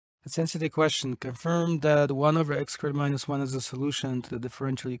Let's answer the question. Confirm that 1 over x squared minus 1 is a solution to the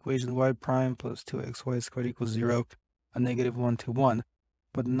differential equation y prime plus 2xy squared equals 0 on negative 1 to 1,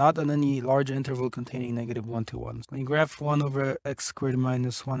 but not on any large interval containing negative 1 to 1. So when you graph 1 over x squared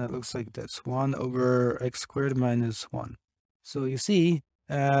minus 1, it looks like this. 1 over x squared minus 1. So you see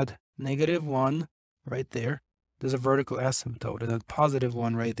at negative 1 right there, there's a vertical asymptote, and at positive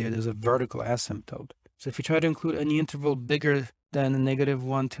 1 right there, there's a vertical asymptote. So if you try to include any interval bigger than negative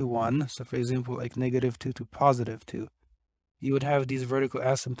 1 to 1, so for example, like negative 2 to positive 2, you would have these vertical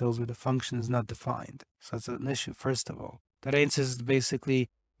asymptotes where the function is not defined. So that's an issue, first of all. That answer is basically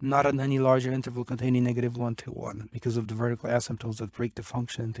not on any larger interval containing negative 1 to 1 because of the vertical asymptotes that break the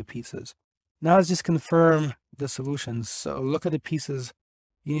function into pieces. Now let's just confirm the solutions. So look at the pieces.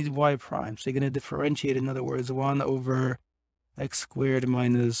 You need y prime. So you're going to differentiate, in other words, 1 over x squared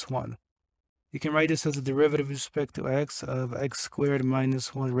minus 1. You can write this as a derivative with respect to x of x squared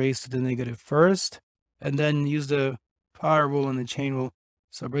minus 1 raised to the negative first, and then use the power rule and the chain rule.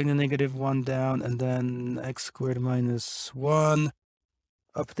 So bring the negative 1 down, and then x squared minus 1.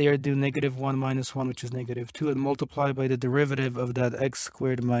 Up there, do negative 1 minus 1, which is negative 2, and multiply by the derivative of that x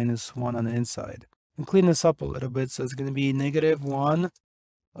squared minus 1 on the inside. And clean this up a little bit, so it's going to be negative 1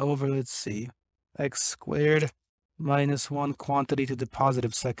 over, let's see, x squared minus 1 quantity to the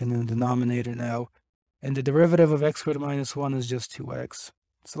positive second in the denominator now. And the derivative of x squared minus 1 is just 2x.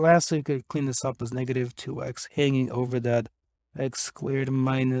 So lastly, you could clean this up as negative 2x hanging over that x squared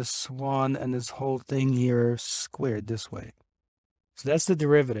minus 1 and this whole thing here squared this way. So that's the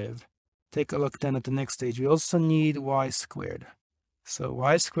derivative. Take a look then at the next stage. We also need y squared. So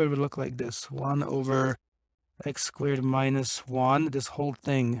y squared would look like this. 1 over x squared minus 1, this whole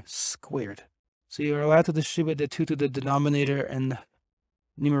thing squared. So you're allowed to distribute the 2 to the denominator and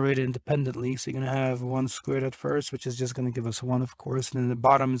numerator independently. So you're going to have 1 squared at first, which is just going to give us 1, of course. And then the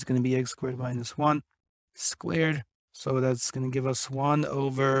bottom is going to be x squared minus 1 squared. So that's going to give us 1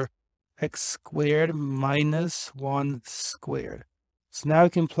 over x squared minus 1 squared. So now we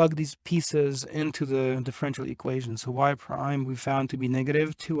can plug these pieces into the differential equation. So y prime we found to be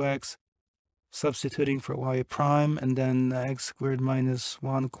negative 2x, substituting for y prime, and then x squared minus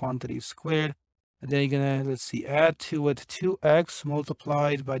 1 quantity squared. And then you're going to, let's see, add to it 2x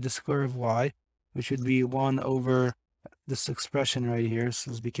multiplied by the square of y, which would be 1 over this expression right here.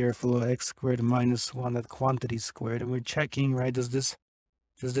 So let's be careful of x squared minus 1, that quantity squared. And we're checking, right, does this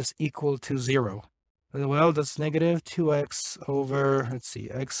equal to 0? Well, that's negative 2x over, let's see,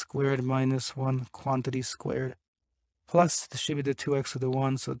 x squared minus 1 quantity squared, plus distribute the 2x to the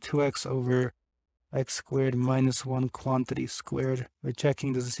 1, so 2x over x squared minus 1 quantity squared. We're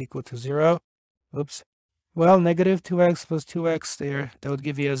checking, does this equal to 0? Oops. Well, negative 2x plus 2x there, that would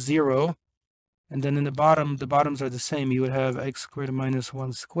give you a 0. And then in the bottoms are the same. You would have x squared minus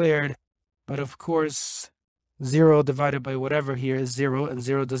 1 squared. But of course, 0 divided by whatever here is 0, and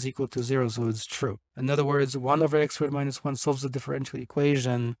 0 does equal to 0, so it's true. In other words, 1 over x squared minus 1 solves the differential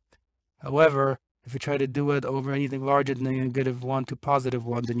equation. However, if you try to do it over anything larger than negative 1 to positive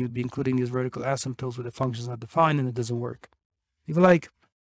 1, then you'd be including these vertical asymptotes where the function is not defined, and it doesn't work. Leave a like.